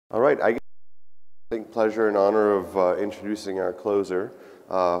All right, I think pleasure and honor of introducing our closer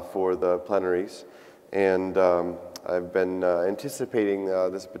for the plenaries. And I've been anticipating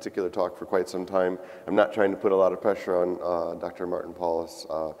this particular talk for quite some time. I'm not trying to put a lot of pressure on Dr. Martin Paulus.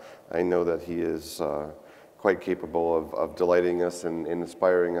 I know that he is quite capable of delighting us and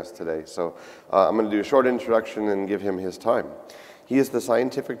inspiring us today. So I'm going to do a short introduction and give him his time. He is the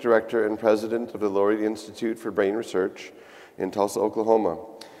scientific director and president of the Laureate Institute for Brain Research in Tulsa, Oklahoma.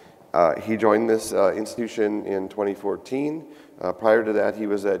 He joined this institution in 2014. Prior to that, he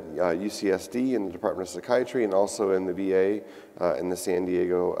was at UCSD in the Department of Psychiatry and also in the VA in the San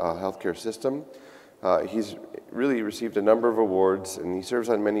Diego healthcare system. He's really received a number of awards, and he serves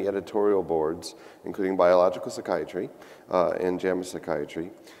on many editorial boards, including Biological Psychiatry and JAMA Psychiatry.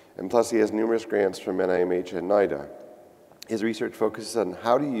 And plus, he has numerous grants from NIMH and NIDA. His research focuses on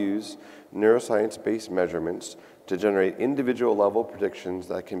how to use neuroscience-based measurements to generate individual-level predictions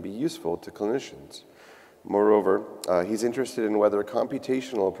that can be useful to clinicians. Moreover, he's interested in whether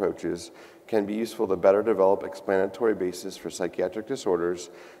computational approaches can be useful to better develop explanatory basis for psychiatric disorders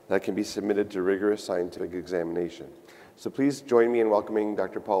that can be submitted to rigorous scientific examination. So please join me in welcoming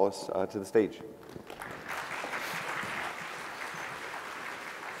Dr. Paulus to the stage.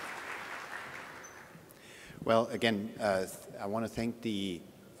 Well, again, I want to thank the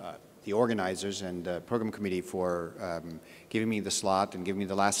organizers and the program committee for giving me the slot and giving me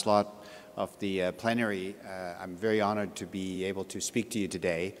the last slot of the plenary. I'm very honored to be able to speak to you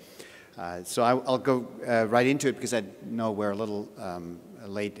today. So I'll go right into it because I know we're a little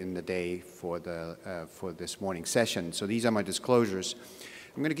late in the day for this morning's session. So these are my disclosures.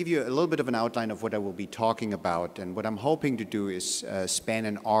 I'm going to give you a little bit of an outline of what I will be talking about, and what I'm hoping to do is span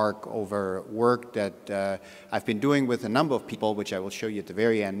an arc over work that I've been doing with a number of people, which I will show you at the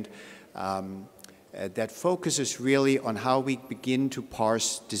very end, that focuses really on how we begin to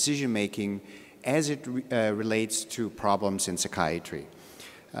parse decision-making as it relates to problems in psychiatry.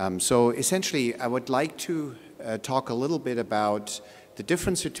 So essentially, I would like to talk a little bit about the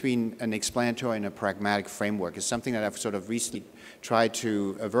difference between an explanatory and a pragmatic framework. Is something that I've sort of recently tried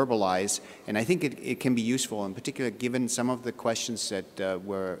to verbalize, and I think it can be useful, in particular given some of the questions that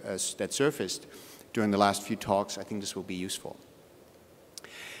that surfaced during the last few talks. I think this will be useful.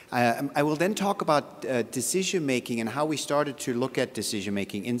 I will then talk about decision-making and how we started to look at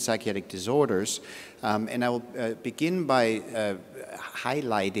decision-making in psychiatric disorders, and I will begin by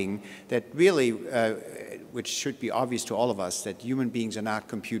highlighting that really, which should be obvious to all of us, that human beings are not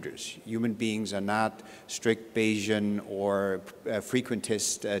computers. Human beings are not strict Bayesian or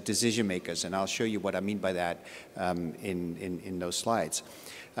frequentist decision makers, and I'll show you what I mean by that in those slides.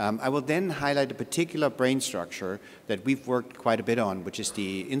 I will then highlight a particular brain structure that we've worked quite a bit on, which is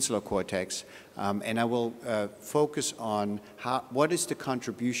the insular cortex, and I will focus on what is the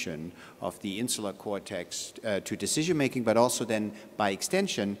contribution of the insular cortex to decision-making, but also then, by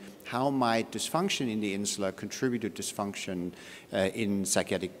extension, how might dysfunction in the insula contribute to dysfunction in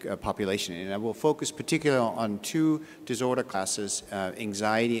psychiatric population. And I will focus particularly on two disorder classes,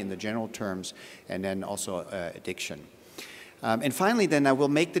 anxiety in the general terms, and then also addiction. And finally, then, I will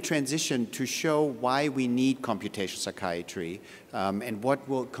make the transition to show why we need computational psychiatry and what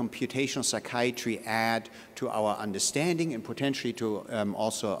will computational psychiatry add to our understanding and potentially to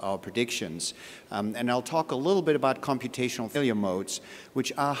also our predictions. And I'll talk a little bit about computational failure modes,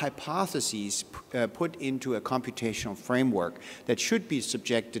 which are hypotheses put into a computational framework that should be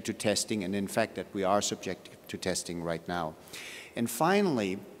subjected to testing, and in fact that we are subjected to testing right now. And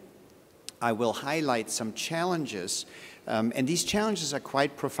finally, I will highlight some challenges. And these challenges are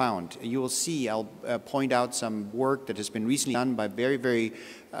quite profound. You will see, I'll point out some work that has been recently done by very, very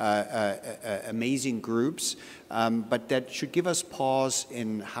amazing groups, but that should give us pause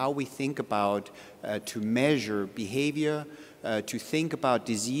in how we think about to measure behavior, to think about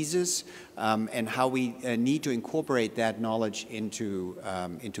diseases, and how we need to incorporate that knowledge into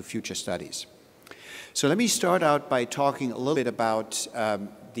future studies. So let me start out by talking a little bit about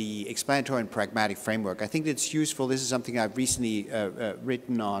the explanatory and pragmatic framework. I think it's useful. This is something I've recently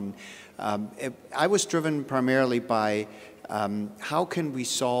written on. I was driven primarily by how can we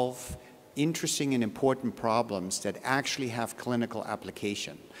solve interesting and important problems that actually have clinical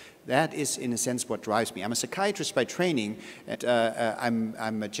application. That is, in a sense, what drives me. I'm a psychiatrist by training, and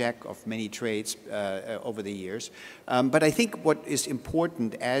I'm a jack of many trades over the years. But I think what is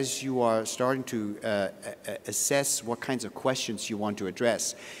important as you are starting to assess what kinds of questions you want to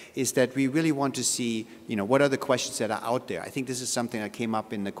address is that we really want to see, what are the questions that are out there. I think this is something that came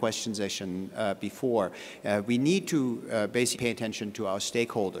up in the question session before. We need to basically pay attention to our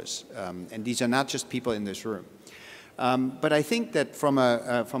stakeholders, and these are not just people in this room. But I think that from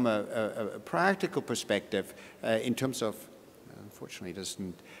a practical perspective, in terms of, unfortunately, it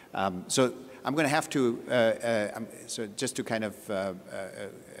doesn't. So I'm going to have to. So just to kind of a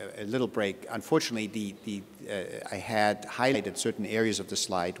little break. Unfortunately, I had highlighted certain areas of the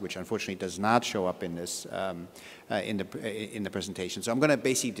slide, which unfortunately does not show up in this in the presentation. So I'm going to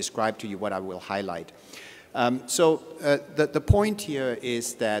basically describe to you what I will highlight. So the point here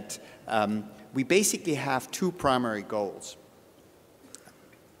is that we basically have two primary goals.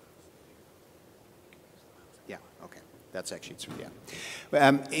 Yeah, okay, that's actually true, yeah.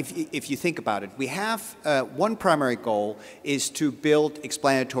 If you think about it, we have one primary goal is to build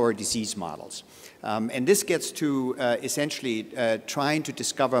explanatory disease models. And this gets to essentially trying to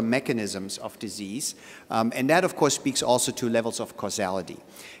discover mechanisms of disease. And that, of course, speaks also to levels of causality.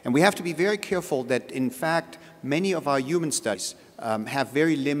 And we have to be very careful that, in fact, many of our human studies have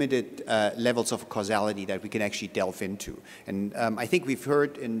very limited levels of causality that we can actually delve into. And I think we've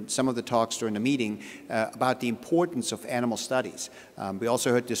heard in some of the talks during the meeting about the importance of animal studies. We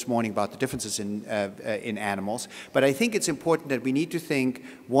also heard this morning about the differences in animals. But I think it's important that we need to think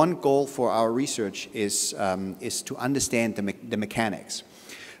one goal for our research is to understand the mechanics.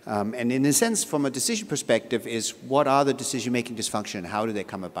 And in a sense, from a decision perspective, is what are the decision-making dysfunction and how do they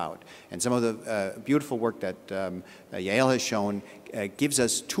come about? And some of the beautiful work that Yale has shown gives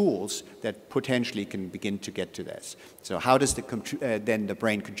us tools that potentially can begin to get to this. So how does then the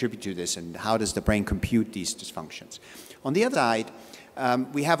brain contribute to this, and how does the brain compute these dysfunctions? On the other side,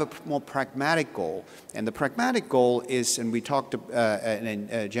 we have a more pragmatic goal, and the pragmatic goal is, and we talked,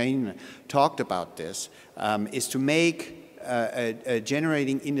 and Jane talked about this, is to make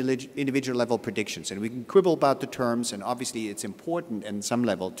generating individual level predictions. And we can quibble about the terms, and obviously it's important at some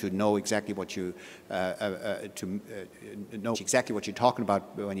level to know exactly what you know exactly what you're talking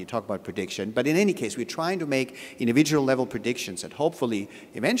about when you talk about prediction. But in any case, we're trying to make individual level predictions that hopefully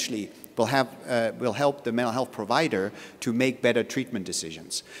eventually will help the mental health provider to make better treatment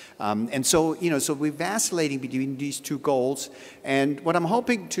decisions. And so, so we're vacillating between these two goals. And what I'm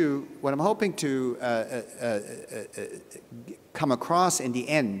hoping to come across in the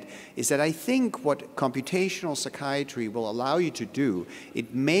end is that I think what computational psychiatry will allow you to do,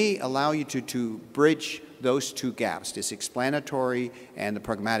 it may allow you to bridge those two gaps, this explanatory and the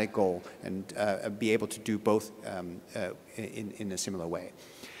pragmatic goal, and be able to do both in a similar way.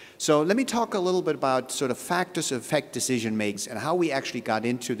 So let me talk a little bit about sort of factors that affect decision makers and how we actually got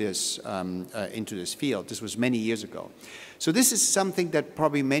into this field. This was many years ago. So this is something that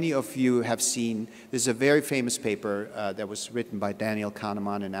probably many of you have seen. This is a very famous paper that was written by Daniel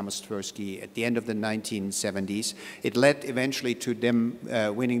Kahneman and Amos Tversky at the end of the 1970s. It led eventually to them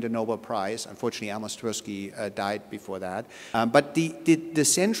winning the Nobel Prize. Unfortunately, Amos Tversky died before that. But the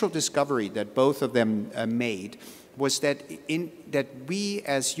central discovery that both of them made was that we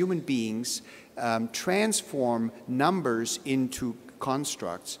as human beings transform numbers into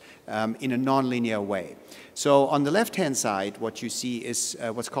constructs in a nonlinear way. So on the left-hand side, what you see is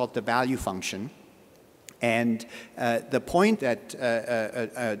what's called the value function. And the point that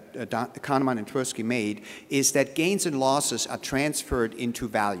Kahneman and Tversky made is that gains and losses are transferred into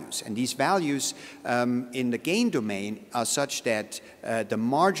values. And these values in the gain domain are such that the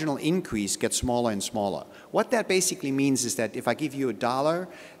marginal increase gets smaller and smaller. What that basically means is that if I give you $1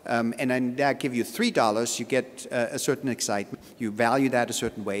 and then I give you $3, you get a certain excitement. You value that a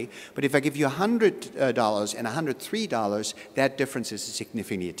certain way. But if I give you $100 and $103, that difference is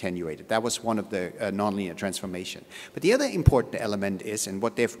significantly attenuated. That was one of the nonlinear transformation. But the other important element is, and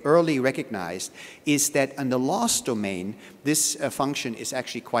what they've early recognized, is that in the loss domain, this function is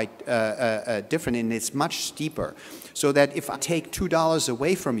actually quite different, and it's much steeper. So that if I take $2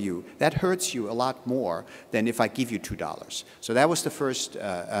 away from you, that hurts you a lot more than if I give you $2. So that was the first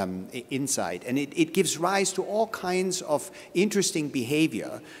insight. And it gives rise to all kinds of interesting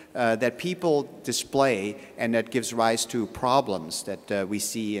behavior that people display, and that gives rise to problems that we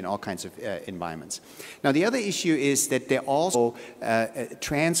see in all kinds of environments. Now, the other issue is that they also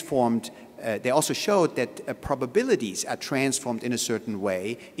they also showed that probabilities are transformed in a certain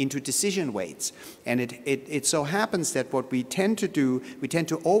way into decision weights. And it so happens that what we tend to do, we tend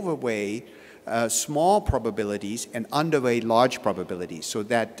to overweigh small probabilities and underweigh large probabilities, so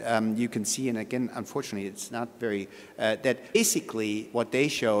that you can see, and again, unfortunately, it's not very, that basically what they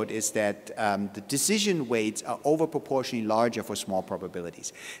showed is that the decision weights are overproportionally larger for small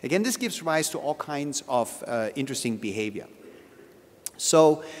probabilities. Again, this gives rise to all kinds of interesting behavior.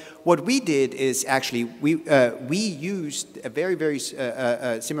 So what we did is actually, we used a very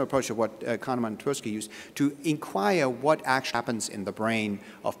similar approach to what Kahneman and Tversky used to inquire what actually happens in the brain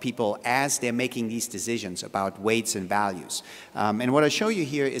of people as they're making these decisions about weights and values. And what I show you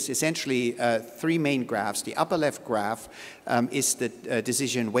here is essentially three main graphs. The upper left graph is the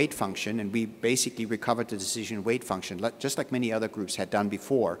decision weight function, and we basically recovered the decision weight function, just like many other groups had done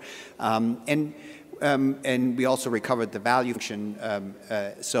before. And we also recovered the value function,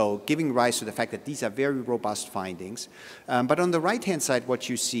 so giving rise to the fact that these are very robust findings. But on the right-hand side, what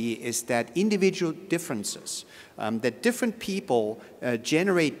you see is that individual differences, that different people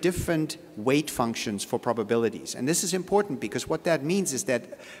generate different weight functions for probabilities. And this is important because what that means is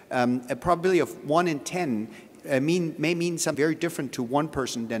that a probability of 1 in 10 may mean something very different to one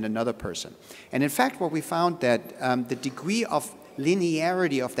person than another person. And in fact, what we found that the degree of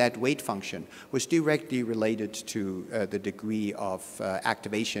linearity of that weight function was directly related to the degree of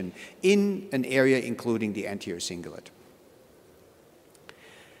activation in an area including the anterior cingulate.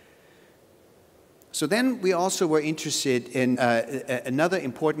 So then we also were interested in another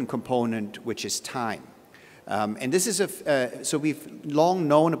important component, which is time. And this is so we've long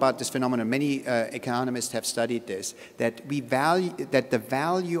known about this phenomenon. Many economists have studied this, that the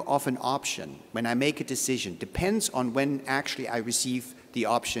value of an option when I make a decision depends on when actually I receive the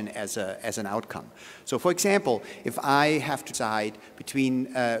option as an outcome. So for example, if I have to decide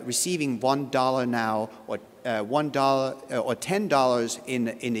between receiving $1 now or $1 or $10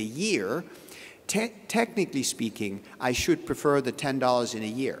 in a year, technically speaking, I should prefer the $10 in a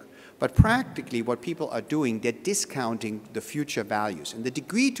year. But practically, what people are doing, they're discounting the future values. And the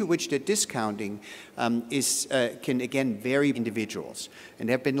degree to which they're discounting can, again, vary individuals. And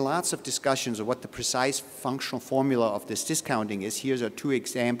there have been lots of discussions of what the precise functional formula of this discounting is. Here are two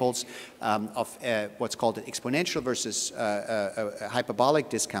examples of what's called an exponential versus hyperbolic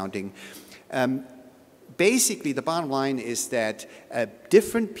discounting. Basically, the bottom line is that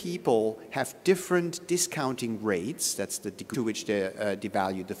different people have different discounting rates. That's the degree to which they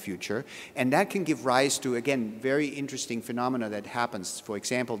devalue the future. And that can give rise to, again, very interesting phenomena that happens. For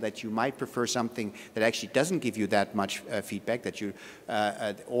example, that you might prefer something that actually doesn't give you that much feedback, that you,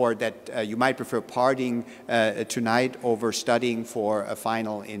 or that you might prefer partying tonight over studying for a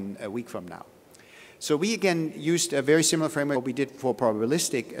final in a week from now. So we again used a very similar framework we did for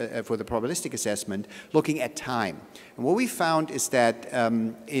probabilistic, for the probabilistic assessment, looking at time. And what we found is that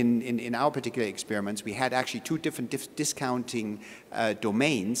in our particular experiments, we had actually two different discounting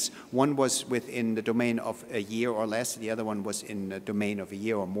domains. One was within the domain of a year or less, the other one was in the domain of a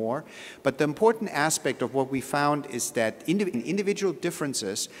year or more. But the important aspect of what we found is that individual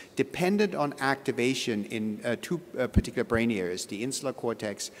differences depended on activation in two particular brain areas, the insular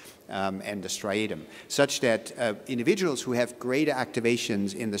cortex and the striatum, such that individuals who have greater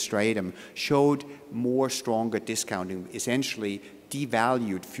activations in the striatum showed more stronger discounting, essentially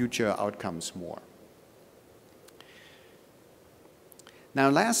devalued future outcomes more. Now,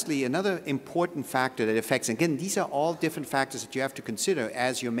 lastly, another important factor that affects, again, these are all different factors that you have to consider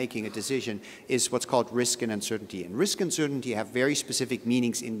as you're making a decision, is what's called risk and uncertainty. And risk and uncertainty have very specific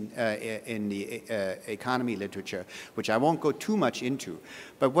meanings in the economy literature, which I won't go too much into.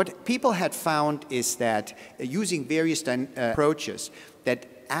 But what people had found is that using various approaches that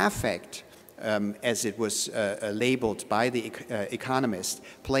affect as it was labeled by the economists,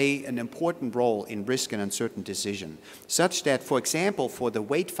 play an important role in risk and uncertain decision, such that, for example, for the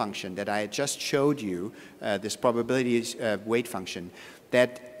weight function that I had just showed you, this probability weight function,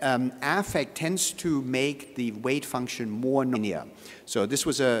 that affect tends to make the weight function more linear. So this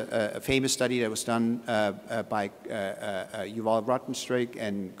was a famous study that was done by Yuval Rothenstreich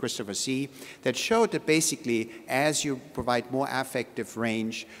and Christopher C. that showed that basically as you provide more affective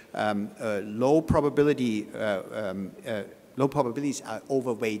range, low probabilities are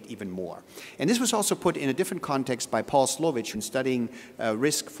overweight even more. And this was also put in a different context by Paul Slovich in studying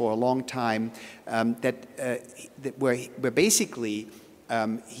risk for a long time, where basically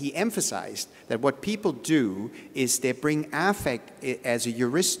he emphasized that what people do is they bring affect as a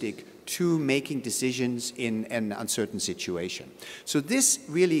heuristic to making decisions in an uncertain situation. So this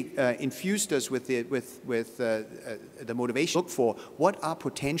really infused us with the motivation to look for what are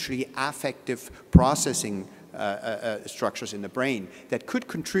potentially affective processing structures in the brain that could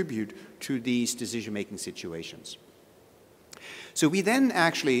contribute to these decision-making situations. So we then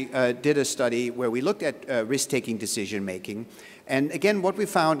actually did a study where we looked at risk-taking decision-making. And again, what we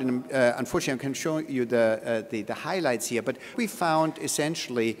found, and unfortunately I can show you the highlights here, but what we found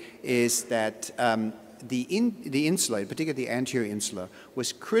essentially is that the insula, in particular the anterior insula,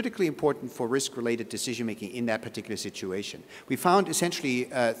 was critically important for risk-related decision-making in that particular situation. We found essentially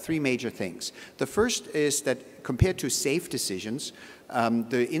three major things. The first is that compared to safe decisions,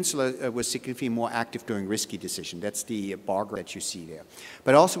 the insula was significantly more active during risky decision. That's the bar graph that you see there.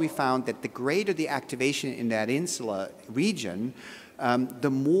 But also we found that the greater the activation in that insula region, the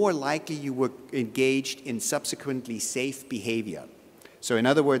more likely you were engaged in subsequently safe behavior. So in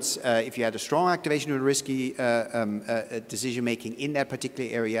other words, if you had a strong activation of risky decision-making in that particular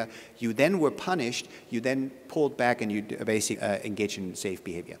area, you then were punished, you then pulled back and you basically engaged in safe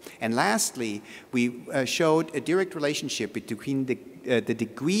behavior. And lastly, we showed a direct relationship between the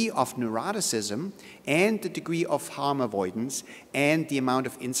degree of neuroticism and the degree of harm avoidance and the amount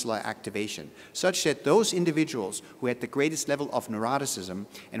of insular activation, such that those individuals who had the greatest level of neuroticism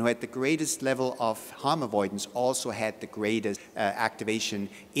and who had the greatest level of harm avoidance also had the greatest activation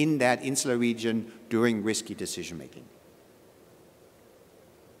in that insular region during risky decision-making.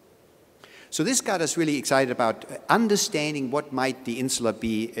 So this got us really excited about understanding what might the insula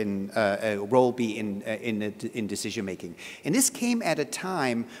be role be in decision making. And this came at a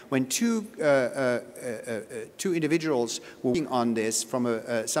time when two individuals were working on this from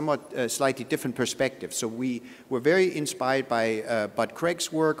a somewhat slightly different perspective. So we were very inspired by Bud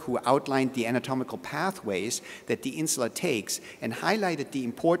Craig's work, who outlined the anatomical pathways that the insula takes and highlighted the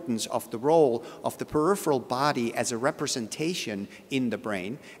importance of the role of the peripheral body as a representation in the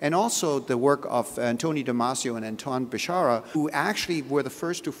brain, and also the work of Tony Damasio and Antoine Bechara, who actually were the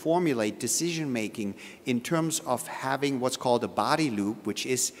first to formulate decision-making in terms of having what's called a body loop, which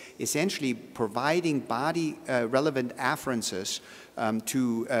is essentially providing body-relevant afferences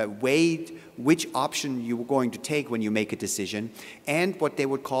to weigh which option you were going to take when you make a decision, and what they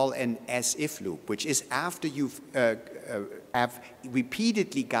would call an as-if loop, which is after you've have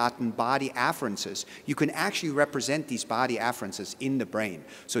repeatedly gotten body afferences, you can actually represent these body afferences in the brain.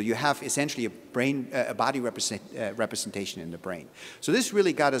 So you have essentially a body representation in the brain. So this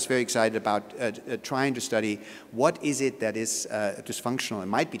really got us very excited about trying to study what is it that is dysfunctional and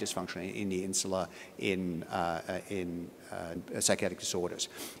might be dysfunctional in the insula in psychiatric disorders.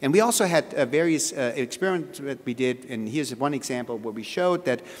 And we also had various experiments that we did, and here's one example where we showed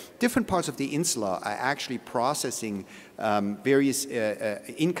that different parts of the insula are actually processing various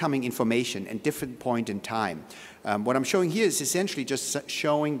incoming information at different point in time. What I'm showing here is essentially just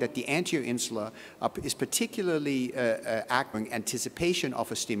showing that the anterior insula is particularly acting anticipation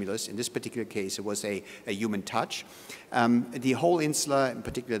of a stimulus. In this particular case, it was a human touch. The whole insula, in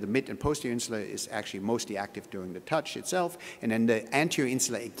particular the mid and posterior insula, is actually mostly active during the touch itself. And then the anterior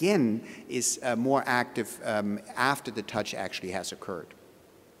insula, again, is more active after the touch actually has occurred.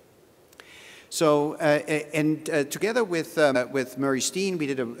 So, together with Murray Steen, we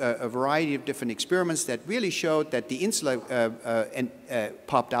did a variety of different experiments that really showed that the insula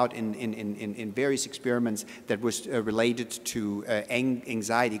popped out in various experiments that was related to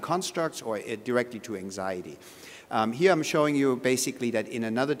anxiety constructs or directly to anxiety. Here I'm showing you basically that in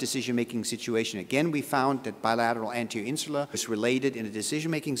another decision-making situation, again, we found that bilateral anterior insula was related in a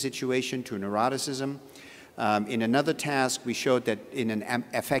decision-making situation to neuroticism. In another task, we showed that in an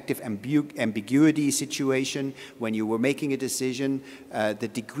affective ambiguity situation, when you were making a decision, the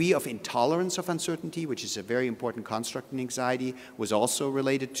degree of intolerance of uncertainty, which is a very important construct in anxiety, was also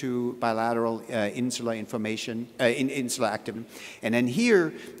related to bilateral insular information, insular activity. And then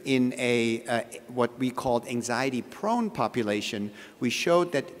here, in what we called anxiety-prone population, we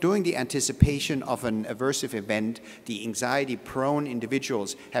showed that during the anticipation of an aversive event, the anxiety-prone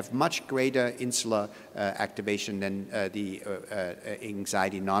individuals have much greater insular activation than the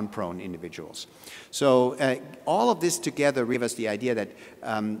anxiety non-prone individuals. So all of this together gave us the idea that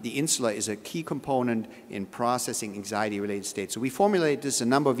the insula is a key component in processing anxiety-related states. So we formulated this a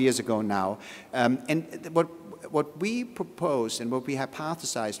number of years ago now, and what we proposed and what we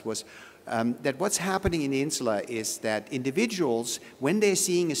hypothesized was that what's happening in the insula is that individuals, when they're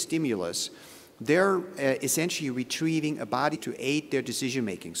seeing a stimulus, they're essentially retrieving a body to aid their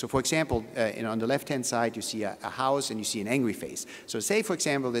decision-making. So for example, on the left-hand side, you see a house and you see an angry face. So say, for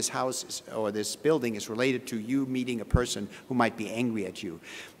example, this house or this building is related to you meeting a person who might be angry at you.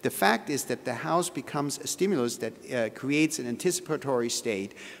 The fact is that the house becomes a stimulus that creates an anticipatory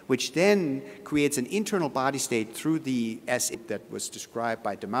state, which then creates an internal body state through the as-if that was described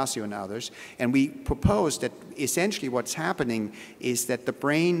by Damasio and others. And we proposed that essentially what's happening is that the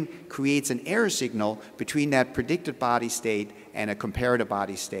brain creates an error signal between that predicted body state and a comparator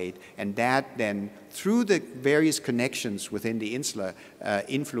body state, and that then, through the various connections within the insula,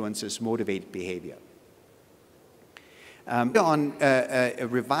 influences motivated behavior.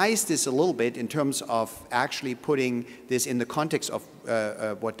 Revised this a little bit in terms of actually putting this in the context of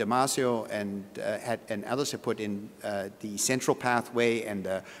what Damasio and others have put in the central pathway and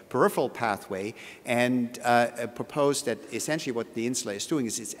the peripheral pathway, and proposed that essentially what the insula is doing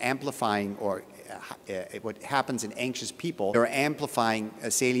is it's amplifying, or what happens in anxious people, they're amplifying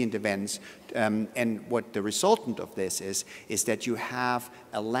salient events, and what the resultant of this is that you have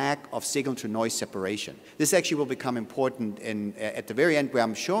a lack of signal-to-noise separation. This actually will become important at the very end, where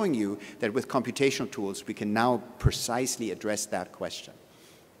I'm showing you that with computational tools we can now precisely address that question.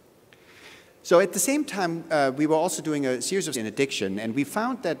 So at the same time, we were also doing a series of in addiction, and we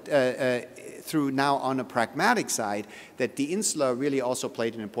found that through now on a pragmatic side, that the insula really also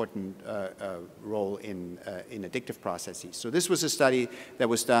played an important role in addictive processes. So this was a study that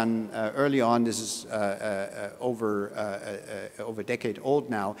was done early on. This is over a decade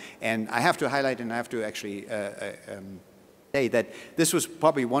old now, and I have to highlight, and I have to actually say that this was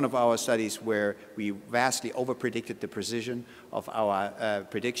probably one of our studies where we vastly over-predicted the precision of our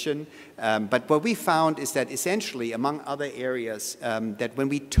prediction. But what we found is that essentially, among other areas, that when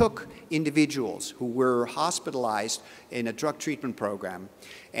we took individuals who were hospitalized in a drug treatment program,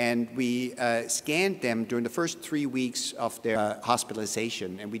 and we scanned them during the first 3 weeks of their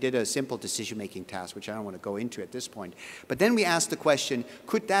hospitalization, and we did a simple decision-making task, which I don't want to go into at this point. But then we asked the question,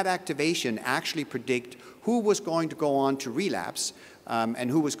 could that activation actually predict who was going to go on to relapse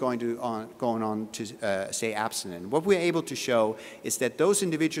and who was going on to stay abstinent? What we're able to show is that those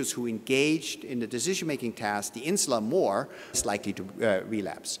individuals who engaged in the decision-making task, the insula more, is likely to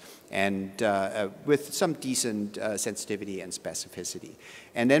relapse, and with some decent sensitivity and specificity.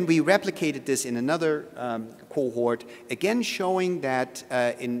 And then we replicated this in another cohort, again showing that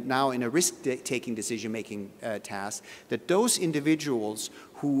now in a risk-taking decision-making task, that those individuals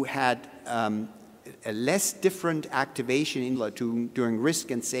who had a less different activation during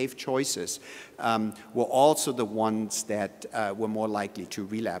risk and safe choices were also the ones that were more likely to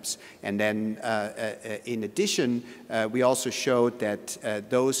relapse. And then in addition, we also showed that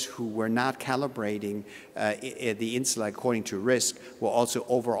those who were not calibrating the insula according to risk were also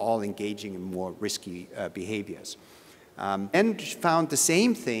overall engaging in more risky behaviors. And found the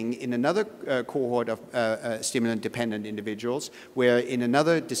same thing in another cohort of stimulant-dependent individuals, where in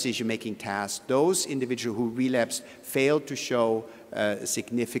another decision-making task, those individuals who relapsed failed to show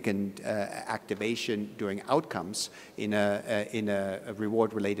significant activation during outcomes in a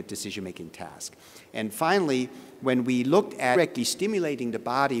reward-related decision-making task. And finally, when we looked at directly stimulating the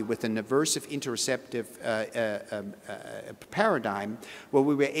body with an aversive interoceptive paradigm, well,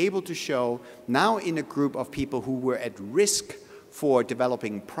 we were able to show now in a group of people who were at risk for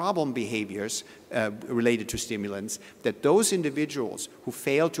developing problem behaviors related to stimulants, that those individuals who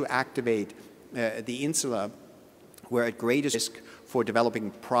failed to activate the insula were at greater risk for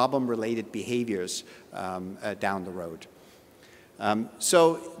developing problem-related behaviors down the road.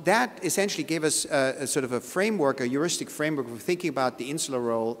 So that essentially gave us a sort of a framework, a heuristic framework for thinking about the insula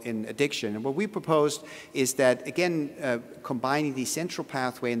role in addiction. And what we proposed is that, again, combining the central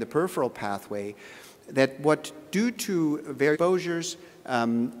pathway and the peripheral pathway, that what due to various exposures,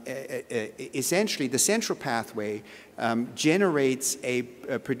 essentially the central pathway generates a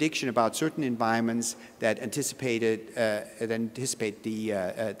prediction about certain environments that anticipate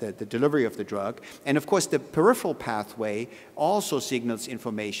the delivery of the drug. And of course, the peripheral pathway also signals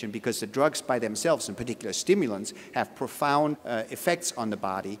information, because the drugs by themselves, in particular stimulants, have profound effects on the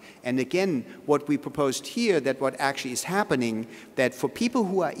body. And again, what we proposed here, that what actually is happening, that for people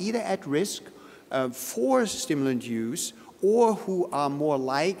who are either at risk for stimulant use, or who are more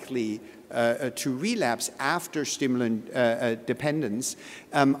likely to relapse after stimulant dependence,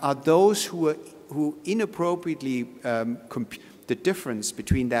 are those who inappropriately compute the difference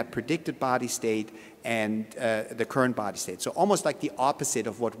between that predicted body state and the current body state. So almost like the opposite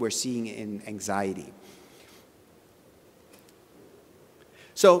of what we're seeing in anxiety.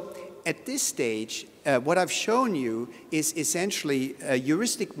 So at this stage, what I've shown you is essentially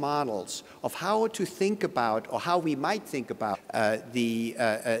heuristic models of how to think about, or how we might think about the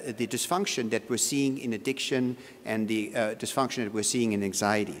dysfunction that we're seeing in addiction and the dysfunction that we're seeing in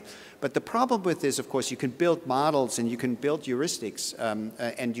anxiety. But the problem with this, of course, you can build models and you can build heuristics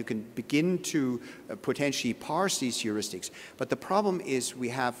and you can begin to potentially parse these heuristics. But the problem is we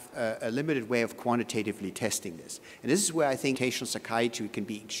have a limited way of quantitatively testing this. And this is where I think computational psychiatry can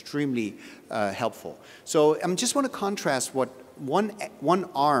be extremely helpful. So I just want to contrast what one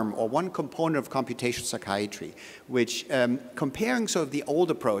arm or one component of computational psychiatry, which comparing sort of the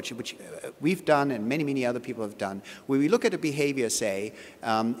old approach, which we've done and many other people have done, where we look at a behavior, say,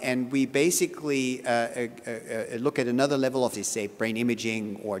 and we basically look at another level of, say, brain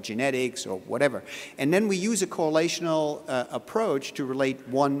imaging or genetics or whatever, and then we use a correlational approach to relate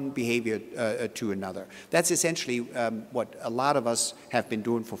one behavior to another. That's essentially what a lot of us have been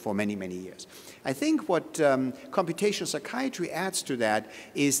doing for many years. I think what computational psychiatry adds to that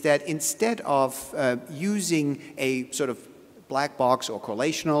is that instead of using a sort of black box or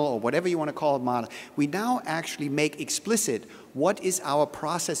correlational or whatever you want to call it model, we now actually make explicit what is our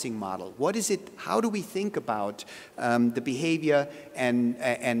processing model? What is it? How do we think about the behavior and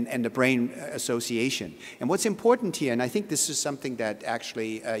the brain association? And what's important here, and I think this is something that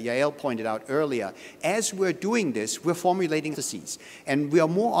actually Yael pointed out earlier, as we're doing this, we're formulating hypotheses, and we are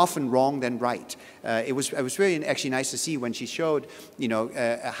more often wrong than right. It was really actually nice to see when she showed, you know,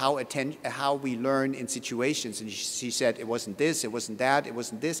 how we learn in situations, and she said it wasn't this, it wasn't that, it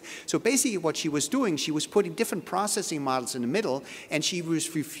wasn't this. So basically, what she was doing, she was putting different processing models in the middle, and she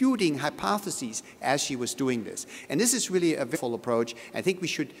was refuting hypotheses as she was doing this. And this is really a very full approach. I think we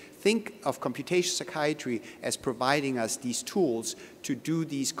should think of computational psychiatry as providing us these tools to do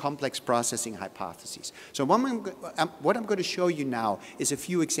these complex processing hypotheses. So what I'm going to show you now is a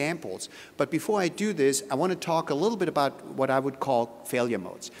few examples. But before I do this, I want to talk a little bit about what I would call failure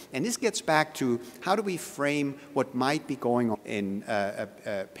modes. And this gets back to how do we frame what might be going on in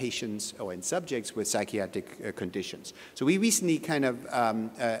patients or in subjects with psychiatric conditions. So we recently kind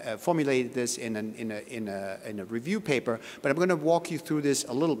of formulated this in a review paper, but I'm going to walk you through this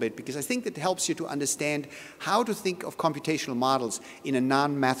a little bit because I think that helps you to understand how to think of computational models in a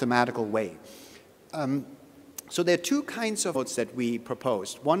non-mathematical way. So there are two kinds of modes that we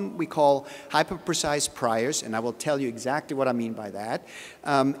proposed. One we call hyper-precise priors, and I will tell you exactly what I mean by that.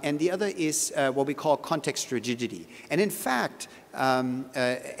 And the other is what we call context rigidity. And in fact,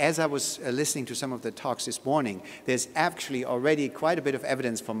 as I was listening to some of the talks this morning, there's actually already quite a bit of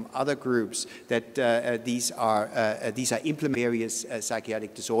evidence from other groups that these are implementing various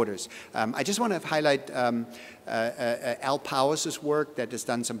psychiatric disorders. I just want to highlight Al Powers' work that has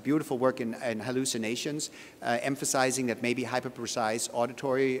done some beautiful work in hallucinations, emphasizing that maybe hyper-precise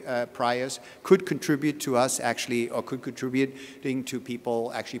auditory priors could contribute to us actually, or could contributing to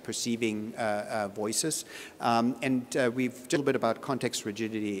people actually perceiving voices. And we've a little bit about context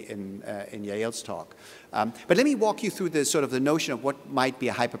rigidity in Yael's talk. But let me walk you through the sort of the notion of what might be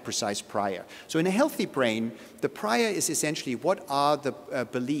a hyper-precise prior. So in a healthy brain, the prior is essentially what are the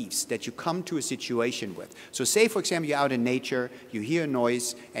beliefs that you come to a situation with. So say, for example, you're out in nature, you hear a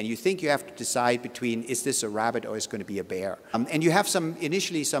noise, and you think you have to decide between is this a rabbit or is it going to be a bear. And you have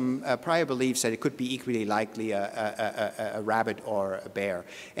initially some prior beliefs that it could be equally likely a rabbit or a bear.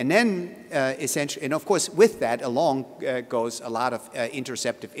 And then essentially, and of course with that along goes a lot of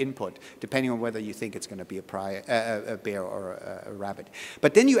interceptive input, depending on whether you think it's going to be a bear or a rabbit.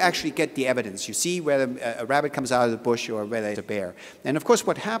 But then you actually get the evidence. You see whether a rabbit comes out of the bush or whether it's a bear. And of course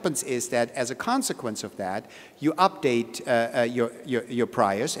what happens is that as a consequence of that, you update your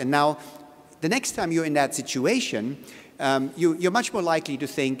priors. And now the next time you're in that situation, you're much more likely to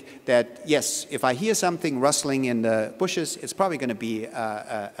think that, yes, if I hear something rustling in the bushes, it's probably going to be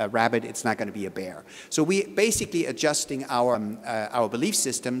a rabbit, it's not going to be a bear. So we basically adjusting our belief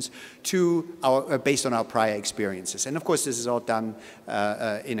systems to based on our prior experiences. And of course, this is all done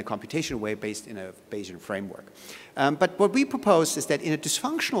in a computational way based in a Bayesian framework. But what we propose is that in a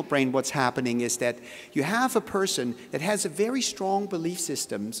dysfunctional brain, what's happening is that you have a person that has a very strong belief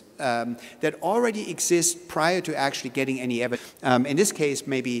systems that already exist prior to actually getting any evidence. In this case,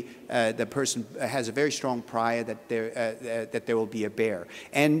 maybe the person has a very strong prior that there will be a bear.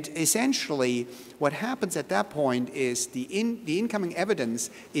 And essentially, what happens at that point is the incoming evidence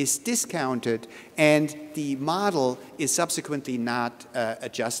is discounted and the model is subsequently not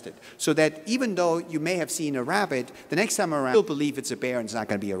adjusted. So that even though you may have seen a rabbit, the next time around you'll believe it's a bear and it's not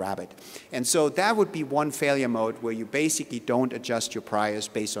going to be a rabbit. And so that would be one failure mode where you basically don't adjust your priors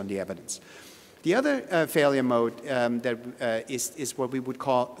based on the evidence. The other failure mode that is what we would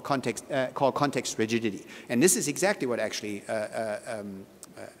call context rigidity. And this is exactly what actually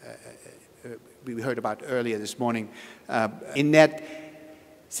we heard about earlier this morning, in that,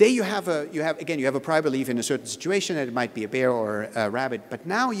 say you have a prior belief in a certain situation that it might be a bear or a rabbit, but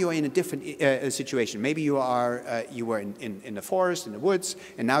now you're in a different situation. Maybe you were in the forest, in the woods,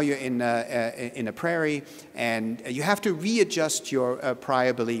 and now you're in a prairie, and you have to readjust your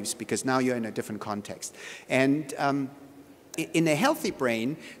prior beliefs because now you're in a different context. And in a healthy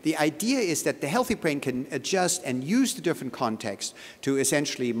brain, the idea is that the healthy brain can adjust and use the different contexts to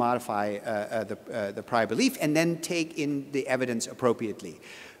essentially modify the prior belief and then take in the evidence appropriately.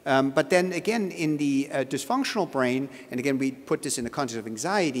 But then again, in the dysfunctional brain, and again we put this in the context of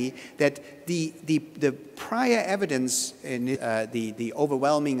anxiety, that the prior evidence in the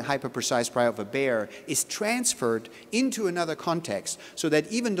overwhelming hyper-precise prior of a bear is transferred into another context, so that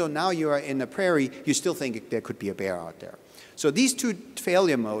even though now you are in a prairie, you still think there could be a bear out there. So these two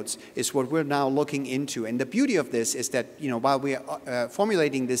failure modes is what we're now looking into. And the beauty of this is that, you know, while we are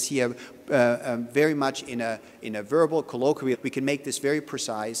formulating this here very much in a verbal, colloquial, we can make this very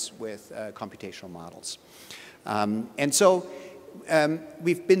precise with computational models. And so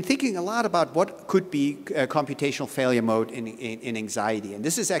we've been thinking a lot about what could be a computational failure mode in anxiety. And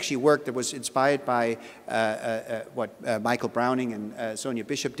this is actually work that was inspired by what Michael Browning and Sonia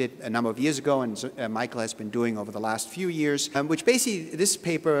Bishop did a number of years ago, and Michael has been doing over the last few years, which basically this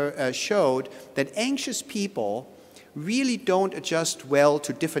paper showed that anxious people really don't adjust well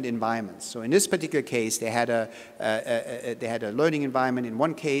to different environments. So in this particular case, they had a learning environment. In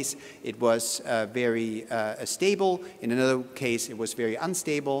one case, it was very stable. In another case, it was very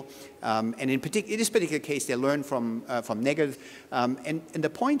unstable. And in this particular case, they learn from negative. And the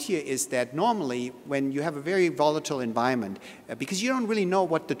point here is that normally, when you have a very volatile environment, because you don't really know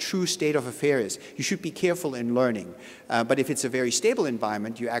what the true state of affair is, you should be careful in learning. But if it's a very stable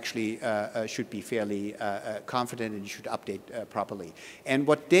environment, you actually should be fairly confident and you should update properly. And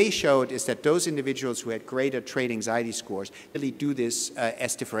what they showed is that those individuals who had greater trait anxiety scores really do this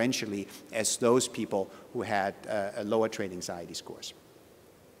as differentially as those people who had lower trait anxiety scores.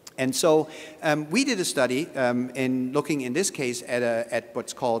 And so we did a study in looking in this case at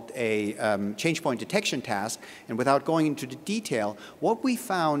what's called a change point detection task. And without going into the detail, what we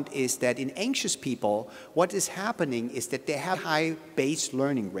found is that in anxious people, what is happening is that they have a high base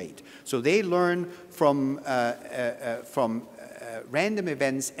learning rate. So they learn from random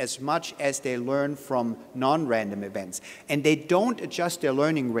events as much as they learn from non-random events. And they don't adjust their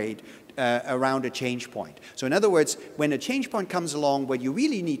learning rate around a change point. So in other words, when a change point comes along where you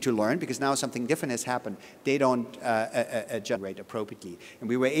really need to learn, because now something different has happened, they don't adjust rate appropriately. And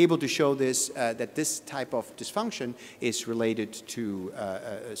we were able to show this, that this type of dysfunction is related to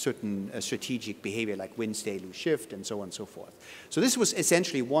a certain strategic behavior like win, stay, lose, shift, and so on and so forth. So this was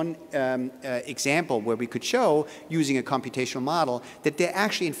essentially one example where we could show, using a computational model, that there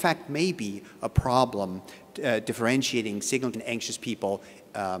actually, in fact, may be a problem differentiating signal in anxious people.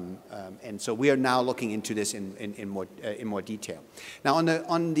 And so we are now looking into this in more detail. Now,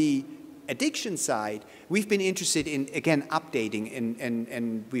 on the addiction side, we've been interested in, again, updating,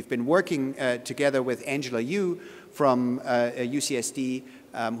 and we've been working together with Angela Yu from UCSD,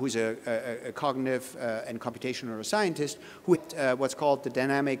 who's a cognitive and computational neuroscientist, who what's called the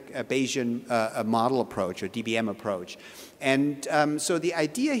dynamic Bayesian model approach, or DBM approach. And so the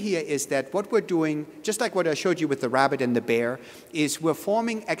idea here is that what we're doing, just like what I showed you with the rabbit and the bear, is we're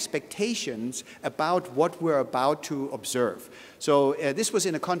forming expectations about what we're about to observe. So this was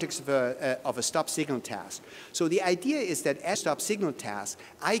in the context of a stop signal task. So the idea is that as a stop signal task,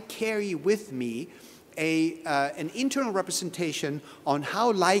 I carry with me an internal representation on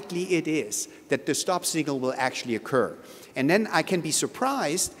how likely it is that the stop signal will actually occur. And then I can be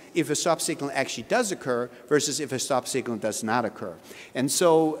surprised if a stop signal actually does occur versus if a stop signal does not occur. And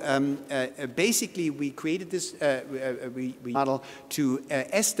so basically we created this model to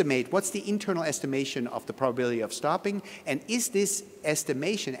estimate what's the internal estimation of the probability of stopping, and is this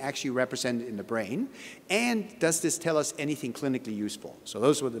estimation actually represented in the brain, and does this tell us anything clinically useful? So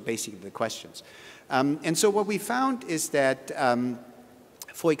those were basically the questions. And so what we found is that,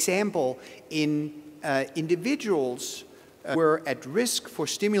 for example, in individuals were at risk for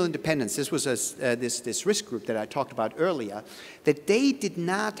stimulant dependence, this was this risk group that I talked about earlier, that they did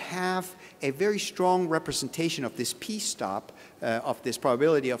not have a very strong representation of this p-stop, of this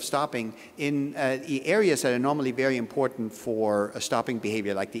probability of stopping in the areas that are normally very important for a stopping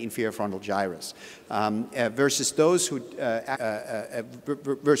behavior, like the inferior frontal gyrus, versus those who,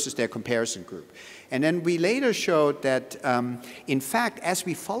 versus their comparison group. And then we later showed that, in fact, as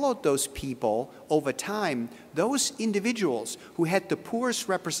we followed those people over time, those individuals who had the poorest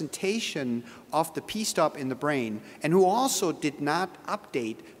representation of the p-stop in the brain, and who also did not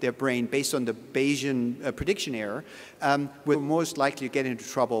update their brain based on the Bayesian prediction error, were most likely to get into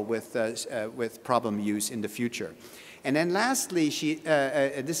trouble with problem use in the future. And then lastly,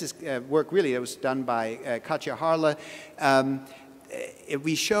 this is work really that was done by Katja Harle.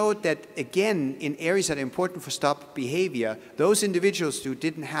 We showed that, again, in areas that are important for stop behavior, those individuals who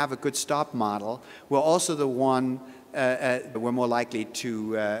didn't have a good stop model were also the one were more likely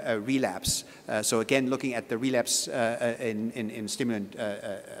to relapse. So again, looking at the relapse in stimulant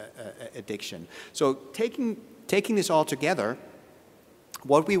addiction. So taking this all together,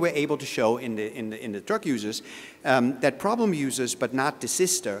 what we were able to show in the drug users, that problem users, but not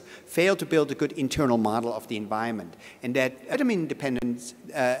desister, failed to build a good internal model of the environment, and that vitamin dependents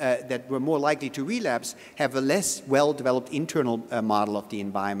that were more likely to relapse have a less well-developed internal model of the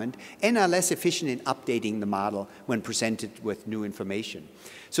environment and are less efficient in updating the model when presented with new information.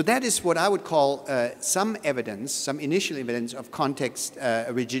 So that is what I would call some evidence, some initial evidence of context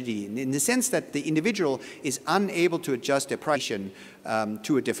rigidity, in the sense that the individual is unable to adjust their practice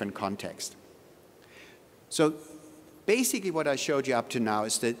to a different context. So basically what I showed you up to now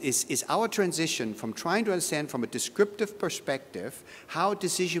is our transition from trying to understand from a descriptive perspective how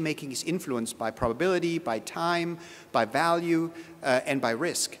decision-making is influenced by probability, by time, by value, and by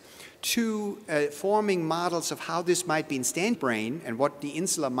risk, to forming models of how this might be in standard brain and what the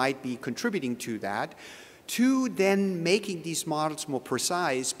insula might be contributing to that, to then making these models more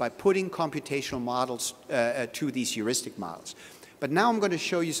precise by putting computational models to these heuristic models. But now I'm going to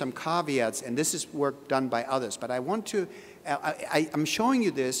show you some caveats, and this is work done by others. But I want to, I'm showing you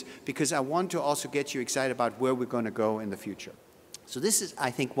this because I want to also get you excited about where we're going to go in the future. So this is,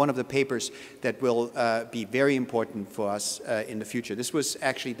 I think, one of the papers that will be very important for us in the future. This was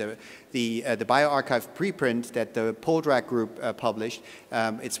actually the bioRxiv preprint that the Poldrack group published.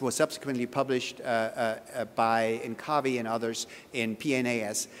 It was subsequently published by Inkavi and others in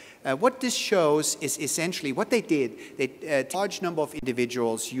PNAS. What this shows is essentially what they did. They a large number of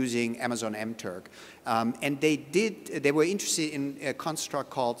individuals using Amazon mTurk, and they were interested in a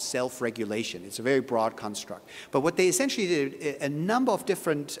construct called self-regulation. It's a very broad construct. But what they essentially did, a number of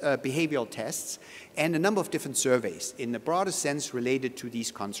different behavioral tests and a number of different surveys in the broadest sense related to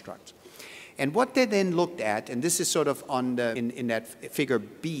these constructs. And what they then looked at, and this is sort of on the, in that figure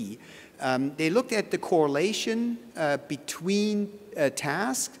B, they looked at the correlation between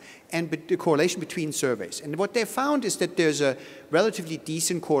tasks and the correlation between surveys. And what they found is that there's a relatively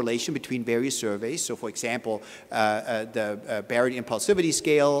decent correlation between various surveys. So for example, the Barrett impulsivity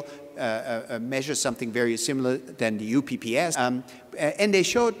scale measures something very similar than the UPPS. And they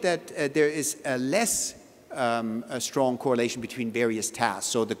showed that there is a less a strong correlation between various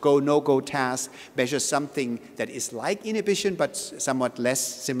tasks. So the go, no-go task measures something that is like inhibition, but somewhat less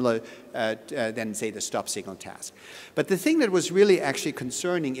similar than, say, the stop signal task. But the thing that was really actually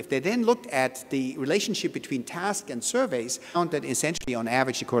concerning, if they then looked at the relationship between task and surveys, found that essentially on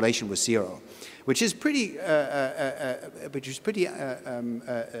average the correlation was 0, which is pretty,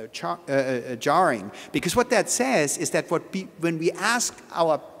 jarring, because what that says is that when we ask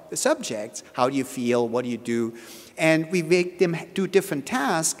our subjects, how do you feel, what do you do, and we make them do different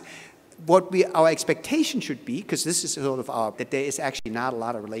tasks, what our expectation should be, because this is sort of that there is actually not a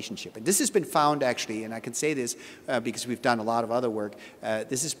lot of relationship. And this has been found actually, and I can say this because we've done a lot of other work,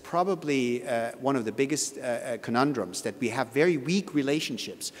 this is probably one of the biggest conundrums, that we have very weak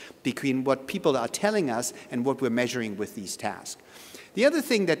relationships between what people are telling us and what we're measuring with these tasks. The other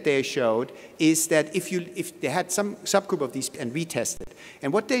thing that they showed is that if they had some subgroup of these and retested,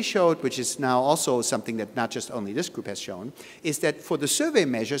 and what they showed, which is now also something that not just only this group has shown, is that for the survey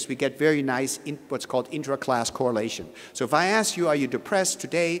measures, we get very nice what's called intra-class correlation. So if I ask you, are you depressed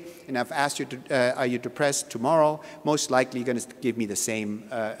today, and I've asked you, are you depressed tomorrow, most likely you're going to give me the same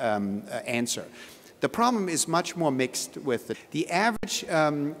answer. The problem is much more mixed with the average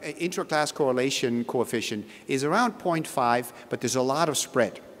intra-class correlation coefficient is around 0.5, but there's a lot of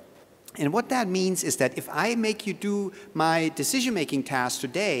spread. And what that means is that if I make you do my decision-making task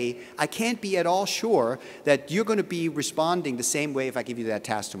today, I can't be at all sure that you're going to be responding the same way if I give you that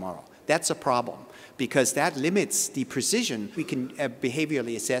task tomorrow. That's a problem, because that limits the precision we can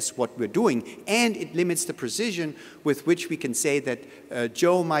behaviorally assess what we're doing, and it limits the precision with which we can say that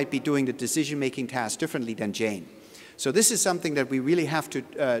Joe might be doing the decision-making task differently than Jane. So this is something that we really have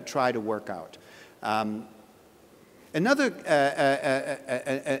to try to work out. Another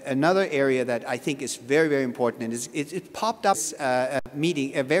area that I think is very, very important, and it popped up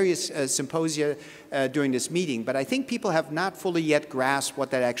meeting, various symposia during this meeting, but I think people have not fully yet grasped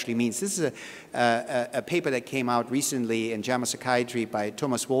what that actually means. This is a paper that came out recently in JAMA Psychiatry by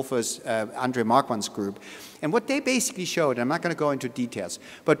Thomas Wolfer's Andre Marquand's group. And what they basically showed, I'm not going to go into details,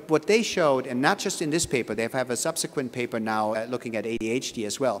 but what they showed, and not just in this paper, they have a subsequent paper now looking at ADHD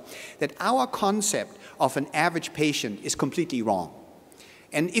as well, that our concept of an average patient is completely wrong.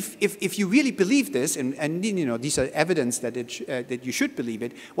 And if you really believe this, and you know, these are evidence that, that you should believe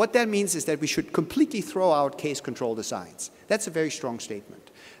it, what that means is that we should completely throw out case control designs. That's a very strong statement.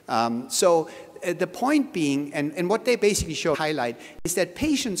 So the point being, and what they basically highlight, is that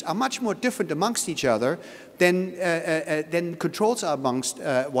patients are much more different amongst each other than controls are amongst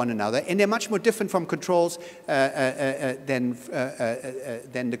one another, and they're much more different from controls than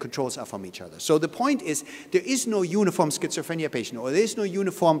the controls are from each other. So the point is, there is no uniform schizophrenia patient, or there is no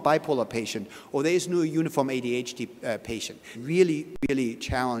uniform bipolar patient, or there is no uniform ADHD patient. Really, really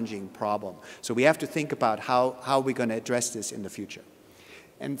challenging problem. So we have to think about how we're going to address this in the future.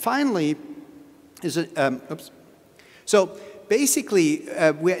 And finally, so basically,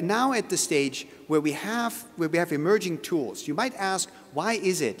 we're now at the stage where we have emerging tools. You might ask, why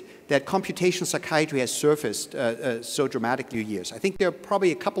is it that computational psychiatry has surfaced so dramatically in years? I think there are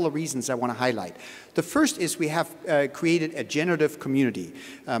probably a couple of reasons I want to highlight. The first is we have created a generative community.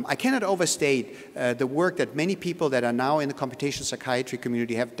 I cannot overstate the work that many people that are now in the computational psychiatry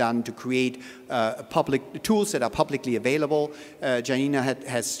community have done to create public tools that are publicly available. Janina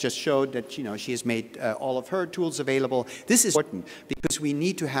has just showed that she has made all of her tools available. This is important because we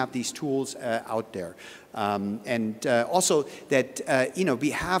need to have these tools out there. And also that we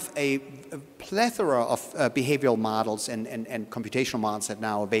have a plethora of behavioral models and computational models that are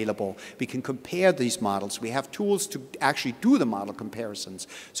now available. We can compare these models. We have tools to actually do the model comparisons.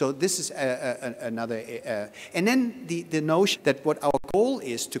 So this is another. And then the notion that what our goal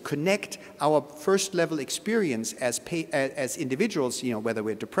is to connect our first level experience as individuals, whether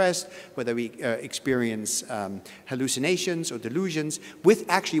we're depressed, whether we experience hallucinations or delusions, with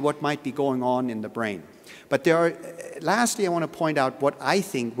actually what might be going on in the brain. But lastly, I want to point out what I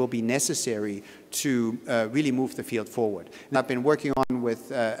think will be necessary to really move the field forward. And I've been working on with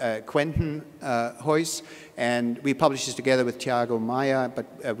Quentin Hoyce, and we published this together with Thiago Maia,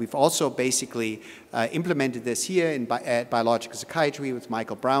 but we've also basically implemented this here at Biological Psychiatry with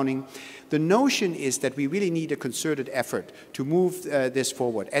Michael Browning. The notion is that we really need a concerted effort to move this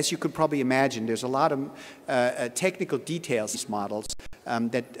forward. As you could probably imagine, there's a lot of technical details in these models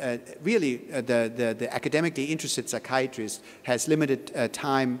that really the academically interested psychiatrist has limited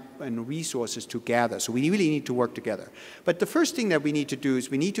time and resources to gather. So we really need to work together. But the first thing that we need to do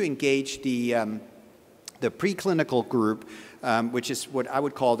is we need to engage the preclinical group, which is what I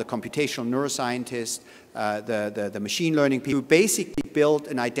would call the computational neuroscientists, the machine learning people, who basically build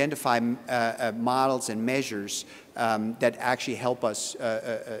and identify models and measures that actually help us,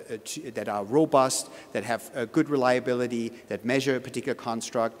 that are robust, that have good reliability, that measure a particular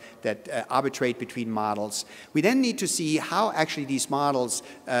construct, that arbitrate between models. We then need to see how actually these models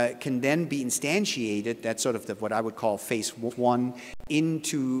can then be instantiated, that's sort of what I would call phase one,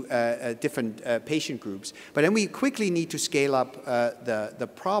 into different patient groups. But then we quickly need to scale up the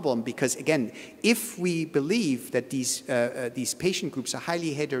problem, because again, if we believe that these patient groups are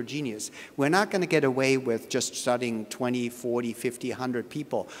highly heterogeneous, we're not going to get away with just studying 20, 40, 50, 100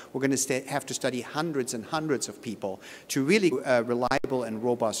 people. We're going to have to study hundreds and hundreds of people to really reliable and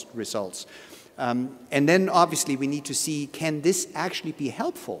robust results. And then obviously we need to see, can this actually be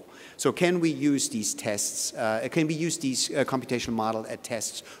helpful? So can we use these tests, can we use these computational model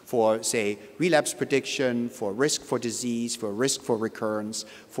tests for, say, relapse prediction, for risk for disease, for risk for recurrence,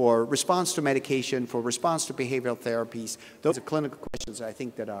 for response to medication, for response to behavioral therapies? Those are clinical questions I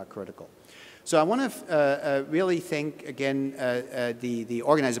think that are critical. So I want to really thank, again, the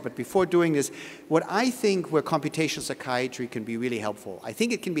organizer. But before doing this, what I think where computational psychiatry can be really helpful, I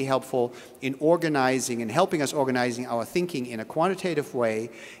think it can be helpful in organizing and helping us organizing our thinking in a quantitative way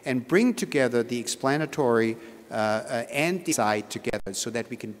and bring together the explanatory and the side together so that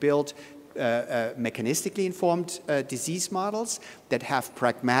we can build mechanistically informed disease models that have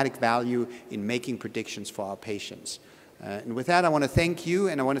pragmatic value in making predictions for our patients. And with that, I want to thank you,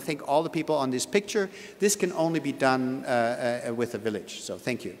 and I want to thank all the people on this picture. This can only be done with a village, so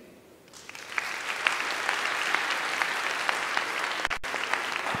thank you.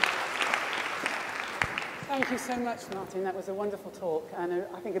 Thank you so much, Martin. That was a wonderful talk, and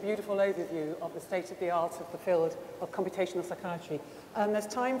I think a beautiful overview of the state of the art of the field of computational psychiatry. There's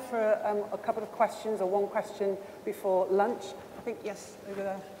time for a couple of questions, or one question before lunch. I think, yes, over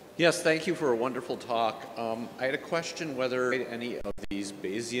there. Yes, thank you for a wonderful talk. I had a question whether any of these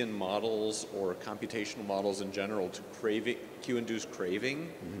Bayesian models or computational models in general to Q-induced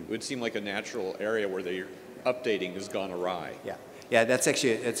craving, it would seem like a natural area where the updating has gone awry. Yeah, that's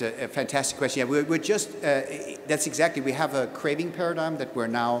actually a fantastic question. Yeah, we're just, that's exactly, we have a craving paradigm that we're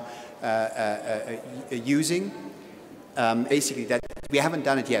now using. Basically, that we haven't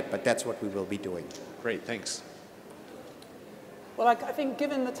done it yet, but that's what we will be doing. Great, thanks. Well, I think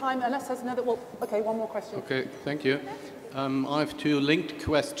given the time, unless there's another, well, okay, one more question. Okay, thank you. I have two linked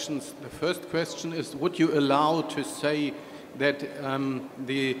questions. The first question is, would you allow to say that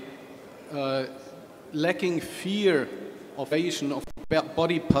the lacking fear of Bayesian of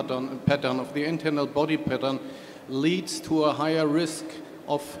body pattern of the internal body pattern leads to a higher risk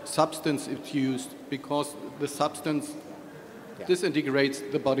of substance abuse because the substance disintegrates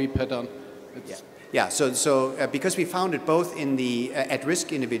the body pattern. Yeah, so because we found it both in the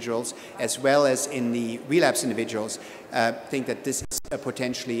at-risk individuals as well as in the relapse individuals, I think that this is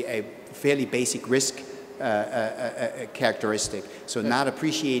potentially a fairly basic risk characteristic. So not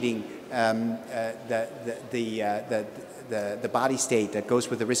appreciating the body state that goes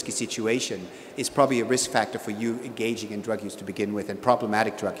with the risky situation is probably a risk factor for you engaging in drug use to begin with, and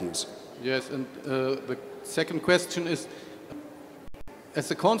problematic drug use. Yes, and the second question is, as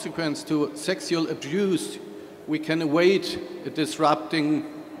a consequence to sexual abuse, we can avoid a disrupting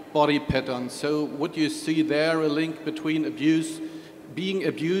body pattern. So would you see there a link between abuse, being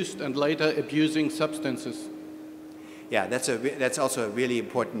abused, and later abusing substances? Yeah, that's also a really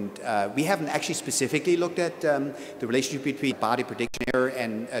important. We haven't actually specifically looked at the relationship between body prediction error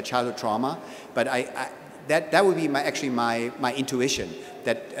and childhood trauma, but that would be my intuition,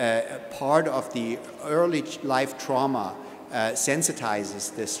 that part of the early life trauma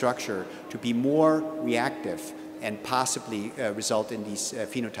sensitizes the structure to be more reactive and possibly result in these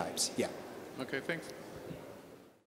phenotypes. Yeah. Okay, thanks.